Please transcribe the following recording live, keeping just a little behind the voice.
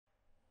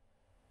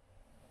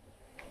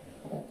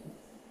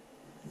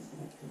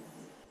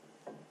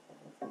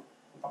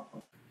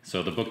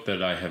So the book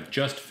that I have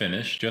just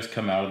finished, just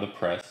come out of the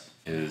press,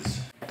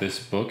 is this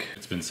book.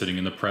 It's been sitting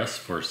in the press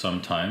for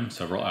some time,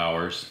 several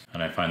hours,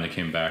 and I finally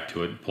came back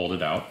to it and pulled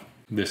it out.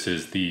 This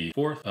is the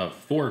fourth of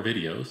 4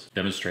 videos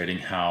demonstrating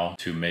how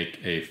to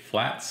make a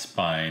flat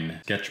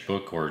spine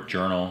sketchbook or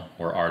journal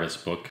or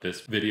artist book.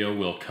 This video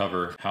will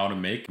cover how to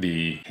make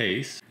the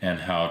case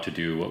and how to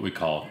do what we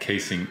call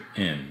casing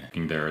in.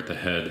 Looking there at the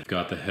head,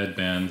 got the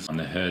headbands on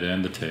the head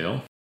and the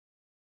tail.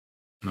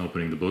 I'm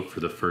opening the book for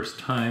the first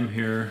time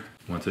here.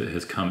 Once it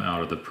has come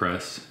out of the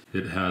press,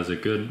 it has a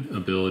good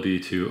ability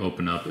to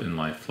open up and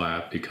lie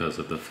flat because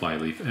of the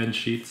flyleaf end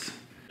sheets.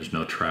 There's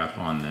no trap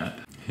on that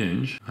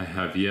hinge. I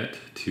have yet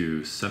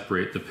to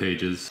separate the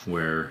pages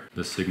where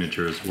the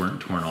signatures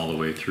weren't torn all the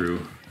way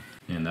through,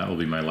 and that will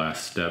be my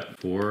last step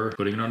for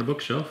putting it on a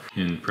bookshelf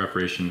in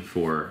preparation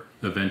for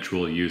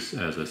eventual use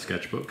as a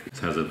sketchbook.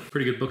 This has a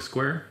pretty good book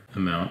square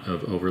amount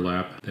of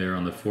overlap there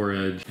on the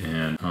foredge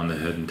and on the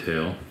head and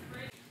tail.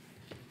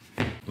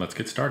 Let's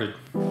get started.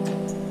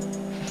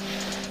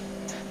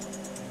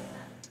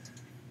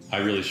 I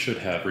really should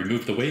have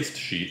removed the waste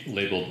sheet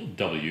labeled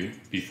W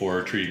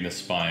before treating the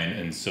spine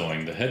and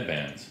sewing the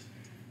headbands.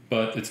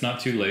 But it's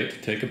not too late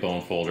to take a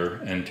bone folder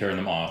and tear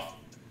them off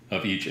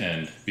of each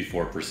end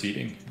before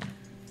proceeding.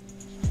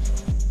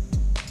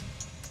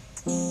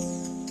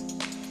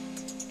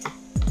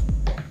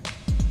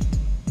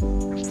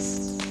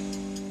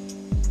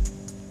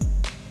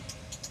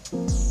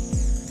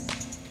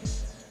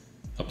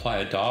 Apply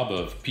a daub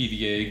of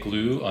PVA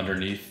glue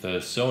underneath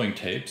the sewing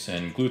tapes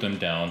and glue them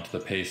down to the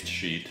paste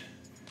sheet.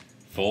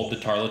 Fold the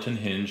tarlatan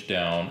hinge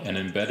down and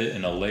embed it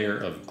in a layer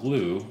of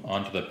glue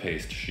onto the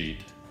paste sheet.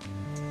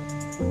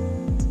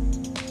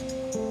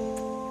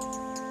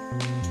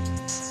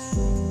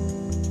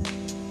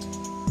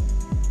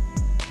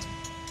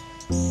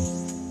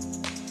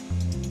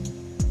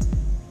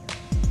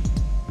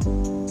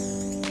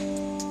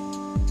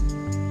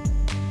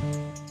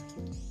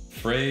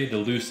 Fray the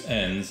loose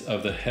ends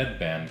of the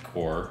headband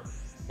core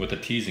with a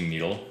teasing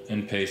needle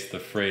and paste the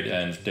frayed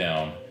ends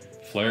down,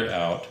 flared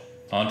out,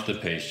 onto the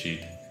paste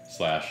sheet /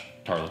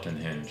 tarlatan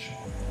hinge.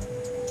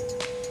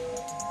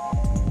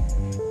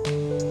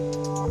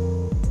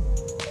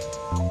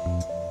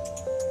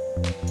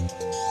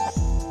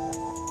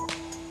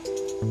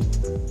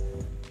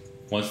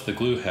 Once the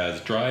glue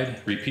has dried,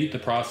 repeat the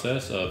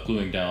process of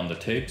gluing down the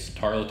tapes,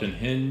 tarlatan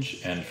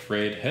hinge, and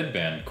frayed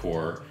headband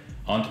core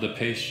onto the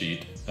paste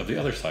sheet of the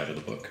other side of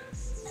the book.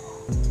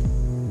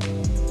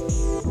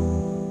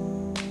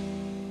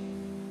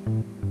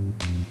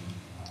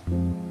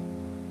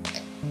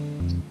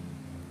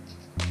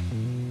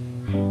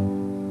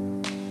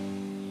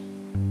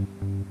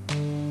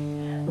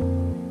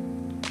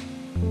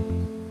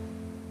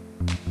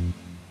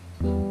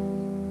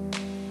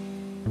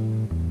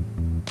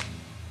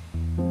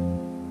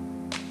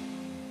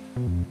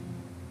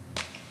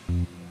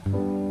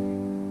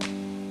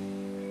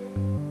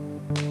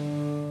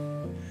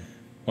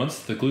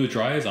 Once the glue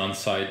dries on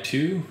side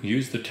 2,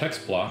 use the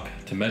text block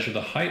to measure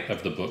the height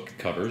of the book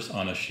covers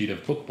on a sheet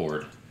of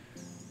bookboard.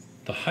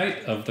 The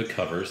height of the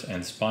covers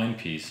and spine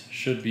piece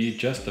should be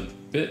just a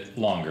bit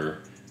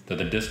longer than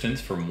the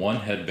distance from one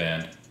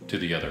headband to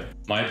the other.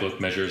 My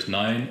book measures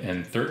 9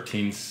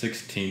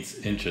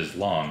 13/16 inches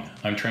long.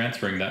 I'm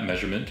transferring that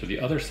measurement to the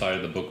other side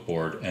of the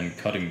bookboard and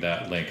cutting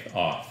that length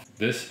off.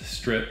 This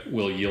strip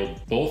will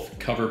yield both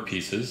cover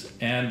pieces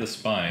and the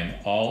spine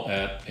all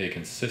at a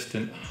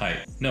consistent height.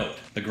 Note,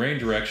 the grain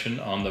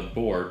direction on the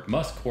board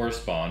must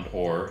correspond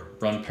or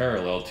run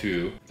parallel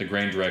to the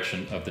grain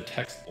direction of the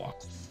text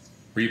block.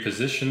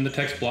 Reposition the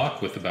text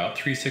block with about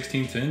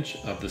 3/16 inch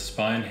of the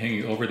spine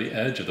hanging over the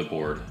edge of the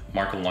board.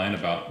 Mark a line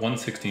about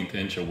 1/16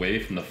 inch away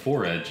from the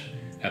foredge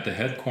at the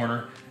head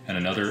corner and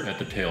another at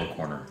the tail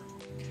corner.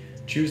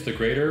 Choose the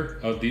greater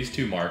of these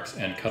 2 marks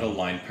and cut a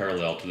line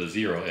parallel to the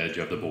 0 edge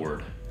of the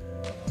board.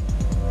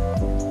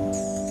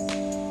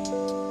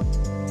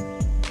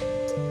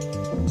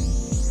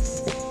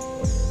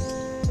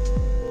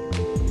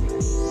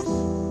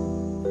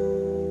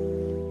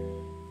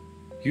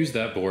 Use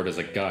that board as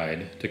a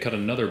guide to cut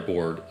another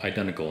board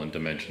identical in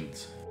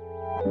dimensions.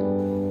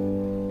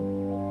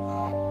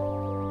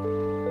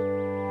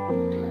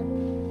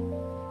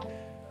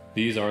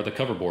 These are the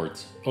cover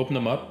boards. Open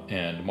them up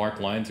and mark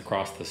lines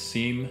across the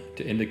seam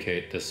to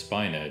indicate the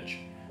spine edge.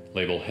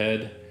 Label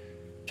head,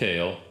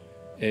 tail,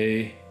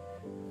 A,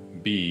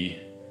 B,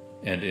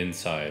 and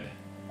inside.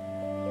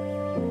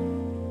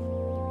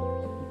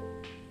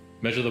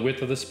 Measure the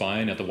width of the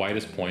spine at the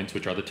widest points,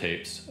 which are the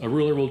tapes. A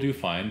ruler will do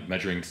fine,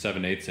 measuring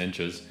 7/8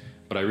 inches,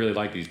 but I really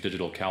like these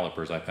digital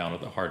calipers I found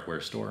at the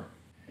hardware store.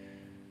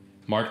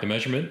 Mark the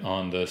measurement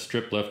on the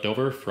strip left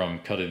over from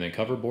cutting the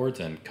cover boards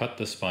and cut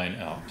the spine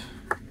out.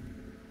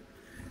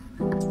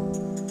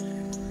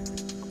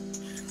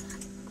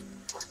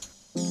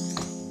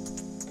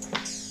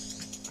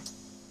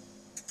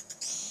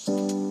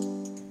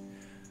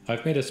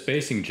 I've made a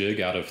spacing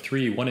jig out of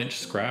 3 1-inch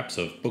scraps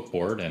of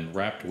bookboard and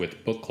wrapped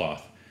with book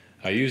cloth.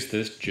 I used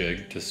this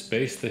jig to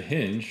space the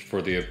hinge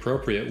for the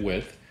appropriate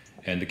width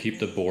and to keep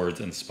the boards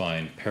and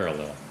spine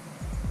parallel.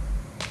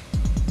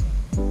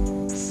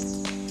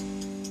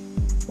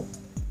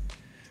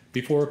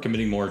 Before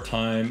committing more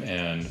time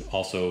and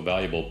also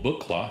valuable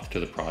book cloth to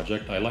the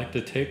project, I like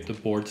to tape the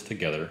boards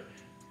together,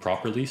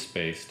 properly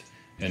spaced,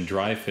 and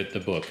dry fit the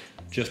book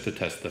just to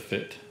test the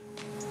fit.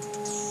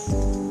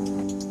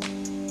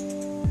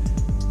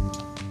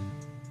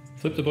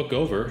 Flip the book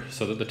over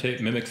so that the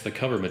tape mimics the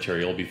cover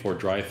material before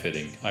dry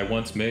fitting. I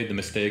once made the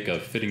mistake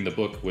of fitting the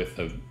book with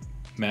the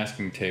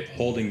masking tape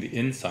holding the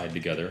inside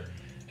together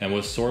and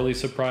was sorely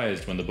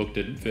surprised when the book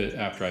didn't fit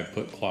after I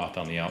put cloth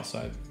on the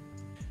outside.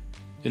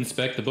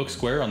 Inspect the book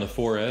square on the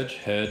foredge,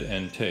 head,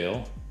 and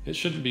tail. It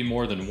shouldn't be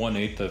more than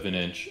 1/8 of an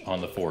inch on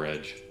the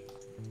foredge.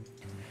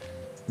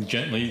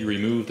 Gently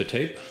remove the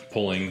tape,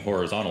 pulling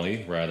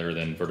horizontally rather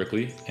than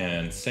vertically,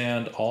 and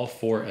sand all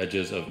 4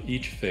 edges of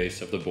each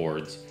face of the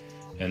boards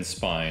and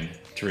spine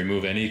to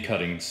remove any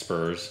cutting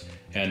spurs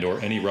and or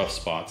any rough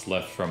spots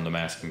left from the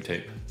masking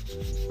tape.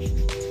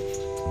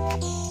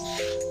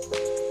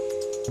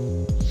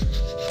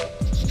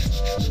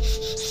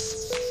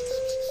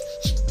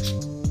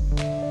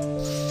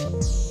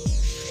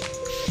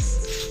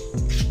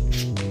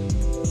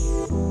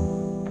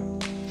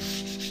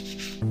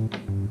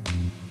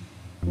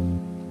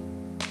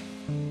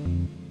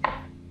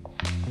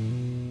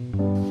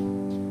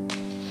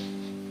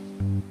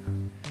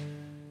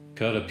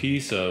 Cut a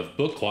piece of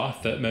book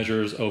cloth that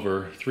measures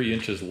over 3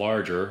 inches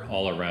larger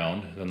all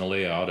around than the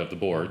layout of the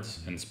boards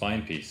and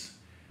spine piece.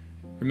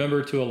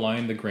 Remember to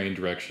align the grain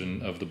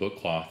direction of the book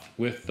cloth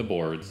with the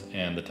boards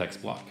and the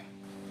text block.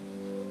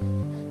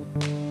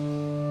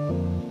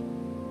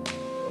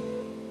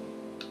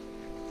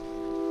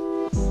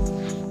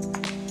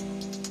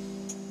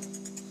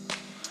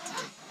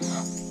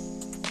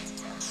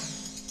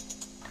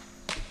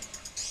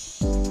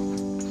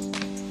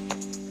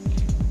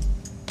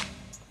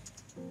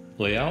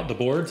 Lay out the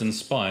boards and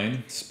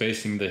spine,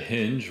 spacing the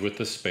hinge with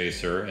the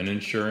spacer and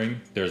ensuring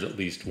there's at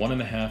least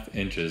 1.5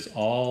 inches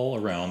all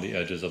around the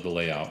edges of the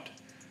layout.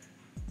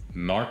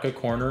 Mark a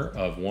corner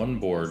of one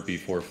board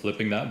before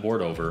flipping that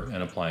board over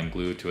and applying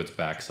glue to its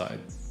backside.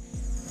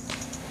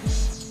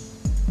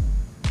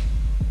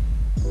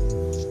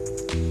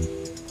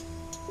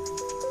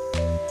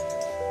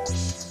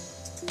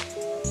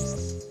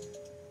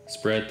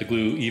 Spread the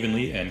glue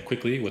evenly and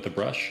quickly with a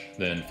brush,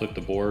 then flip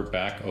the board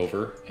back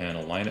over and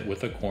align it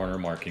with a corner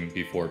marking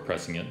before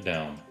pressing it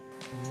down.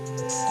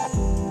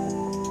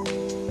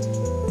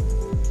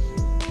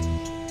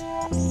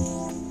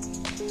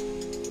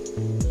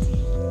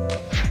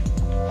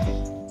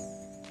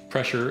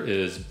 Pressure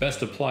is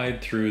best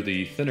applied through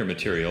the thinner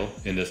material,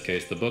 in this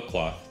case the book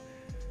cloth.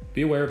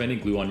 Be aware of any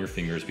glue on your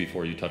fingers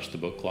before you touch the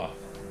book cloth.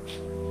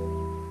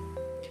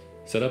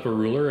 Set up a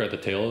ruler at the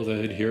tail of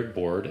the adhered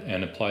board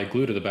and apply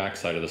glue to the back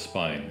side of the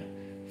spine.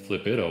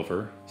 Flip it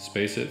over,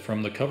 space it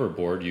from the cover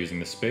board using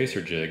the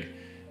spacer jig,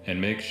 and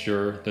make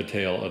sure the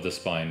tail of the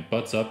spine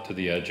butts up to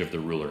the edge of the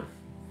ruler.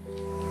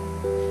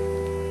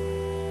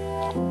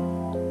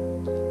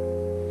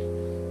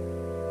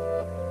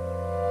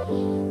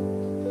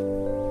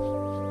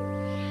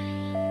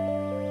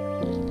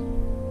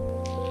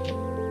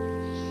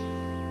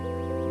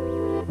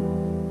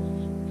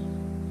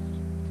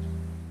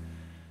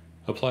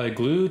 Apply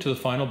glue to the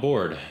final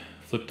board.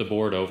 Flip the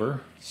board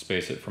over,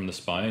 space it from the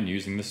spine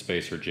using the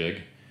spacer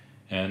jig,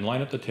 and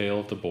line up the tail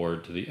of the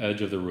board to the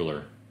edge of the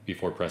ruler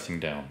before pressing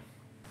down.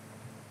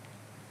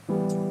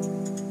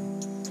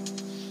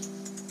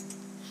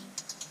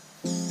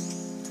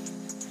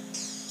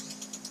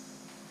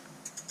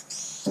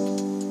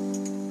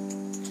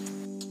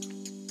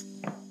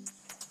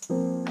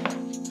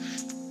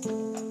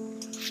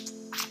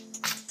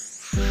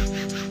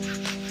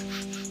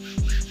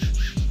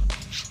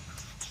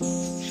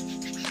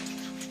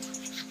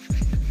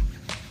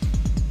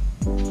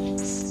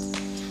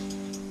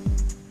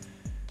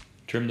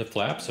 Trim the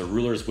flaps a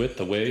ruler's width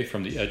away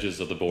from the edges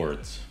of the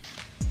boards.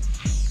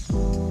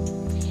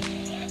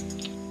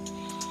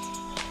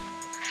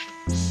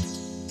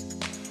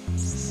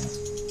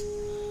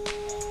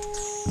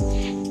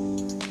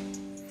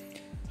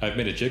 I've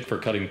made a jig for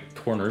cutting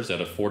corners at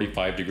a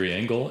 45-degree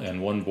angle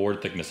and 1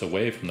 board thickness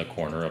away from the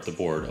corner of the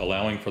board,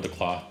 allowing for the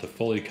cloth to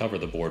fully cover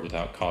the board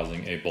without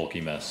causing a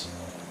bulky mess.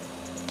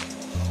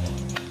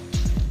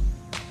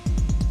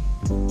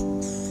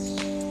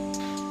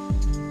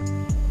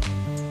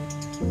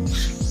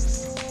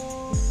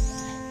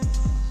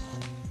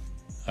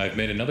 I've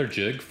made another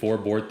jig 4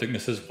 board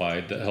thicknesses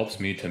wide that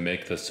helps me to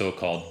make the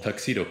so-called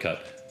tuxedo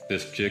cut.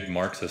 This jig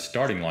marks a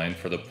starting line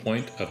for the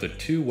point of the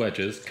 2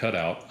 wedges cut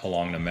out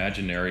along an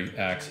imaginary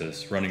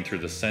axis running through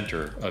the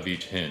center of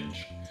each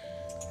hinge.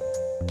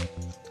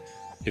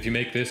 If you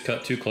make this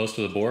cut too close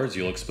to the boards,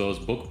 you'll expose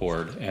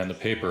bookboard and the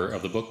paper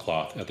of the book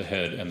cloth at the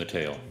head and the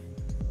tail.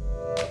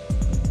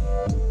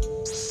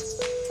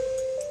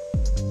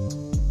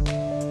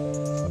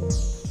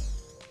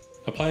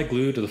 Apply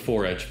glue to the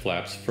foredge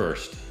flaps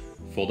first.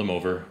 Fold them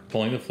over,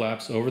 pulling the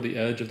flaps over the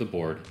edge of the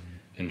board,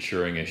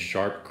 ensuring a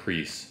sharp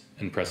crease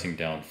and pressing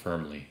down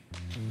firmly.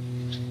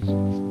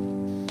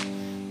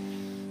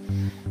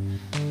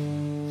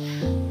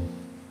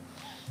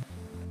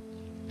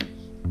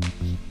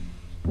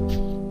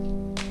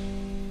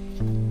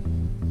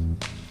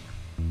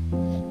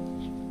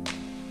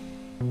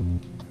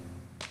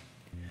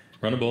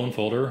 Run a bone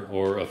folder,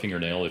 or a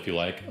fingernail if you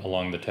like,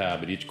 along the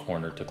tab at each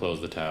corner to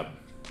close the tab.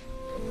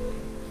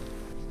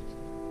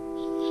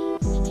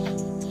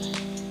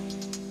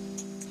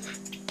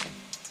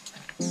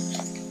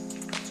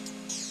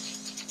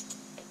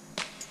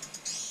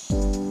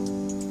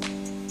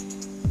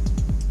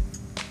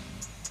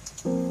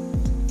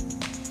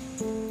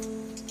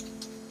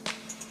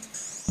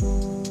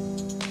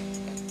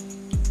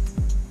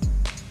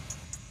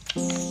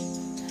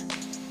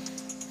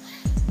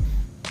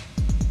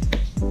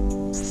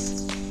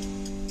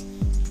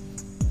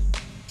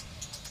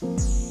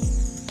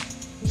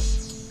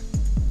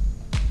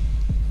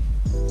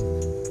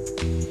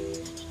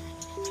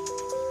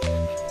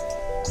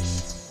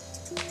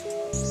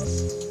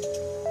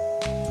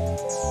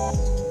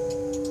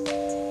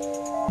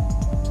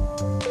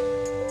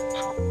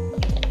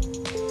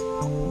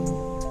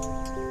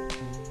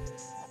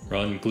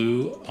 Run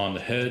glue on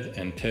the head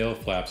and tail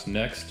flaps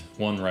next,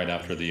 one right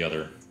after the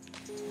other.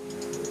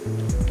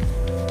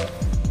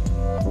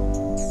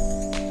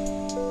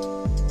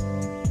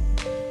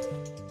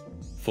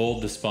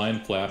 Fold the spine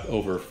flap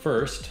over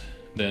first,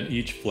 then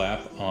each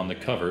flap on the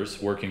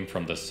covers, working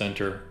from the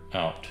center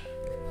out.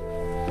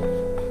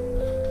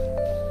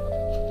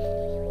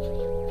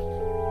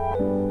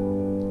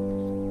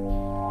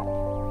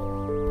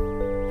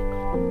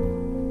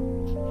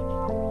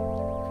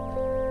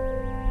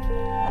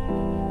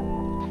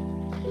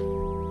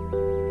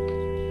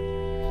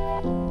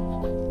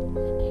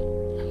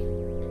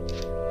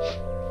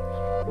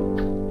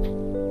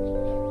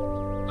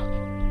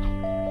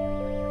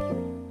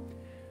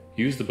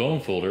 Use the bone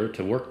folder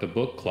to work the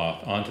book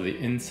cloth onto the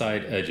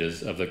inside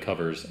edges of the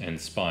covers and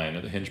spine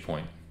at the hinge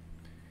point.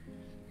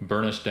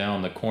 Burnish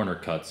down the corner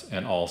cuts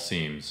and all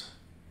seams.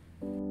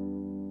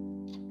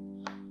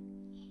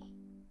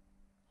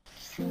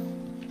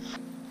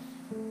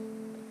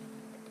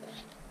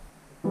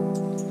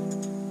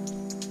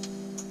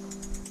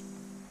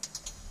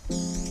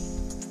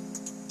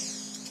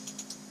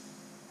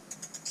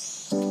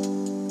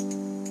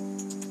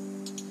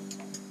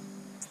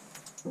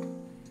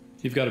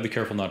 You've got to be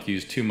careful not to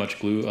use too much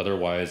glue,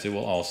 otherwise it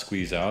will all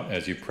squeeze out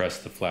as you press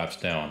the flaps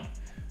down.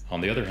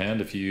 On the other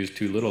hand, if you use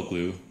too little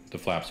glue, the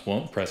flaps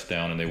won't press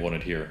down and they won't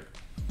adhere.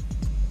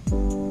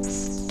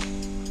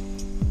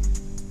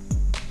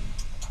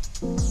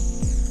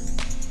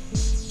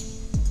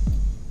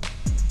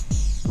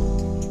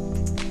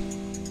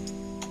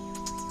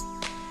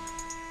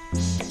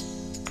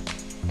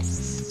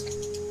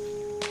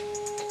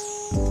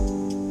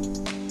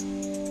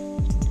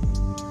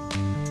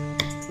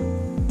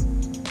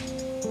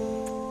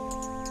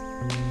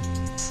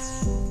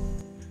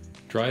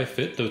 Dry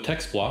fit the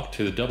text block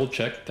to double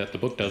check that the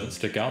book doesn't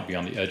stick out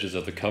beyond the edges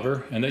of the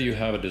cover and that you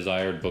have a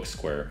desired book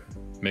square.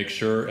 Make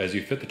sure as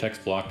you fit the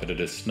text block that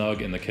it is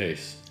snug in the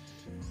case.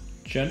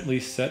 Gently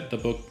set the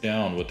book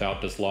down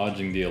without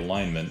dislodging the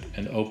alignment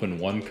and open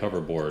one cover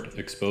board,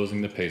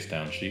 exposing the paste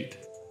down sheet.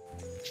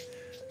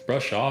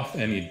 Brush off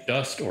any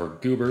dust or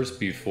goobers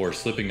before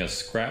slipping a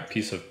scrap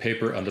piece of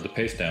paper under the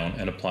paste down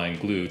and applying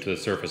glue to the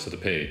surface of the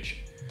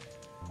page.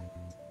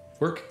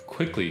 Work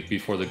quickly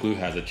before the glue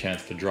has a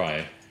chance to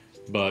dry,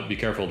 but be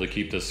careful to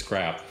keep the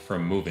scrap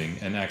from moving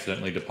and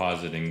accidentally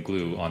depositing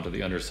glue onto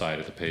the underside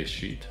of the paste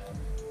sheet.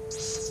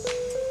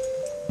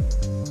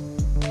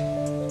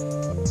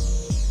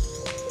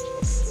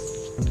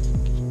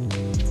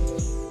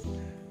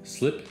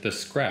 Slip the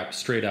scrap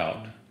straight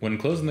out. When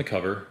closing the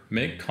cover,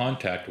 make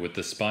contact with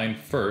the spine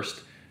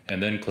first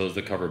and then close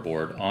the cover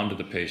board onto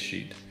the paste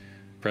sheet.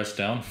 Press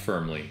down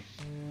firmly.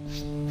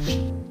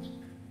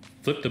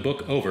 Flip the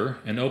book over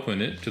and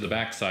open it to the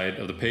back side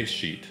of the paste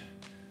sheet.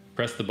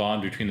 Press the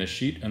bond between the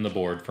sheet and the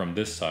board from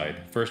this side,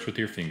 first with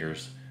your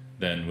fingers,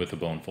 then with the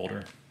bone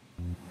folder.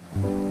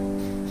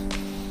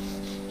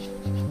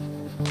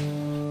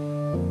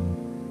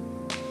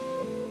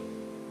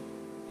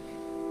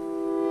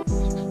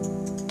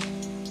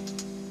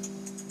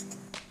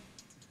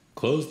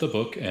 Close the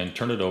book and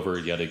turn it over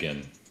yet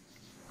again.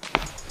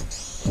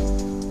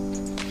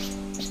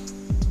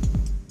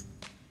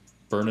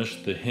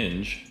 Burnish the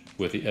hinge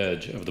with the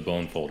edge of the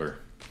bone folder.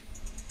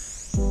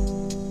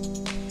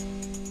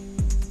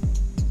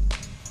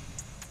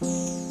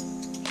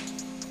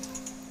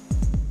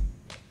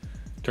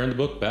 Turn the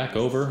book back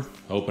over,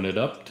 open it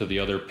up to the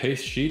other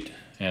paste sheet,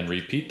 and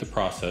repeat the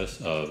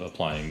process of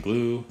applying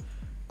glue,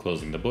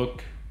 closing the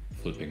book,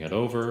 flipping it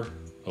over,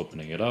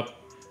 opening it up,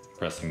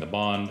 pressing the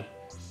bond,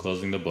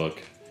 closing the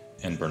book,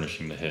 and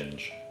burnishing the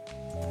hinge.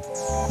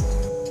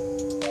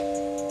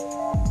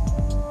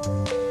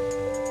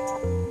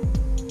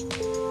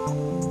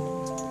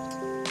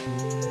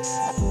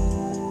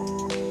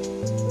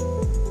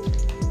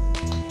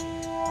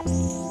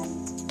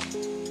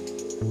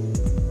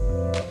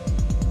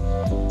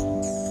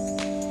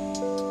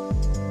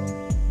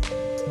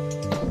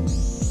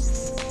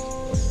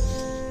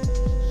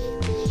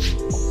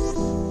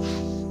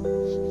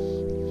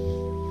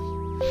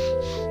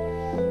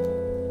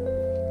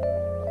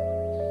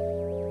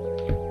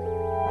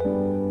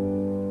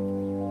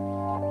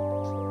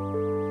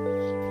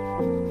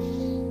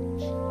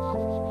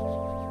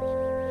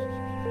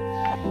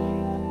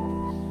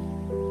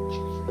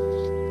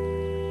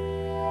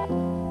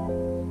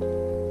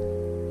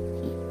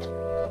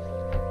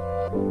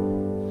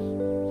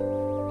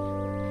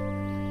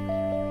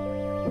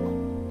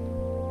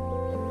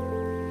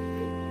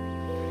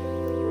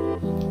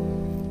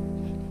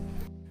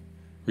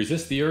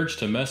 Resist the urge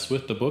to mess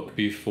with the book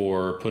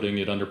before putting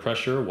it under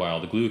pressure while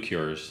the glue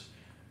cures.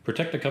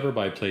 Protect the cover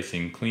by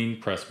placing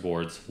clean press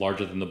boards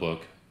larger than the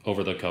book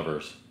over the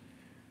covers.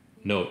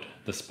 Note,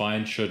 the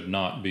spine should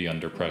not be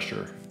under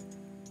pressure.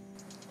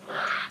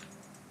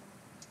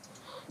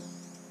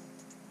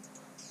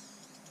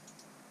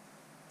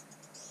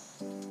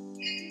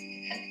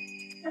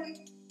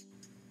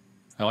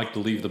 I like to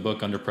leave the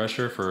book under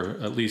pressure for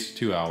at least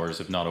 2 hours,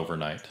 if not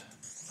overnight.